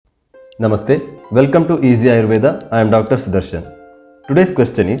Namaste, welcome to Easy Ayurveda. I am Dr. Sudarshan. Today's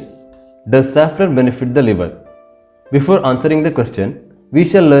question is, does saffron benefit the liver? Before answering the question, we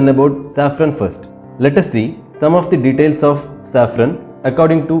shall learn about saffron first. Let us see some of the details of saffron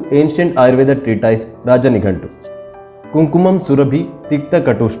according to ancient Ayurveda treatise Raja Nighantu. Kunkumam surabhi tikta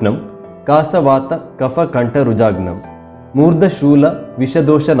katushnam kasa vata kafa kanta rujagnam murda shula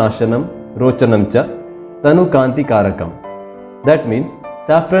vishadosha nashanam rochanam cha tanu kanti karakam. That means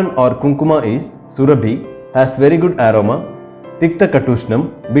saffron or kunkuma is surabhi, has very good aroma, tikta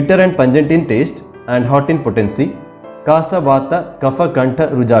katushnam, bitter and pungent in taste and hot in potency, kasa vata kafa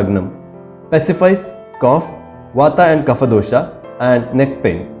kanta rujagnam, pacifies cough, vata and kapha dosha and neck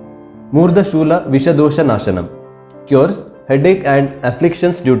pain. Murda shula vishadosha nashanam, cures headache and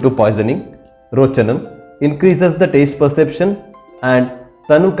afflictions due to poisoning. Rochanam, increases the taste perception. And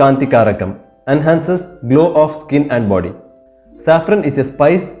tanu kanti karakam, enhances glow of skin and body. Saffron is a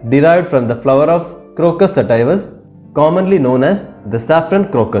spice derived from the flower of Crocus sativus, commonly known as the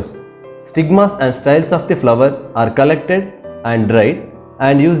saffron crocus. Stigmas and styles of the flower are collected and dried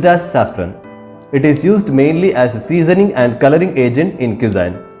and used as saffron. It is used mainly as a seasoning and coloring agent in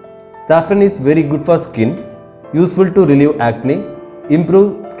cuisine. Saffron is very good for skin, useful to relieve acne,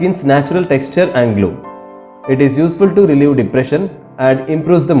 improve skin's natural texture and glow. It is useful to relieve depression and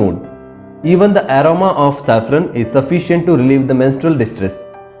improves the mood. Even the aroma of saffron is sufficient to relieve the menstrual distress.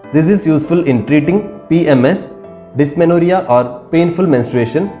 This is useful in treating PMS, dysmenorrhea or painful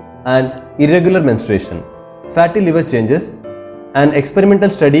menstruation and irregular menstruation. Fatty liver changes. An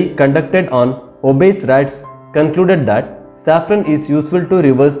experimental study conducted on obese rats concluded that saffron is useful to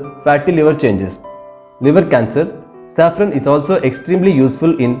reverse fatty liver changes. Liver cancer. Saffron is also extremely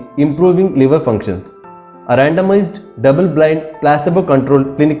useful in improving liver functions. A randomized, double-blind,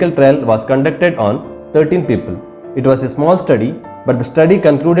 placebo-controlled clinical trial was conducted on 13 people. It was a small study, but the study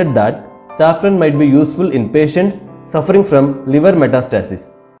concluded that saffron might be useful in patients suffering from liver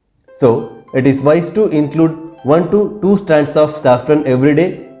metastasis. So, it is wise to include 1 to 2 strands of saffron every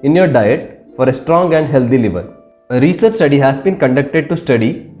day in your diet for a strong and healthy liver. A research study has been conducted to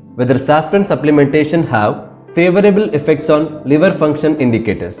study whether saffron supplementation have favorable effects on liver function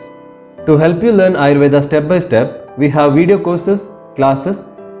indicators. To help you learn Ayurveda step by step, we have video courses, classes,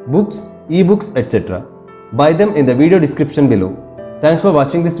 books, e-books, etc. Buy them in the video description below. Thanks for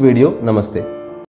watching this video. Namaste.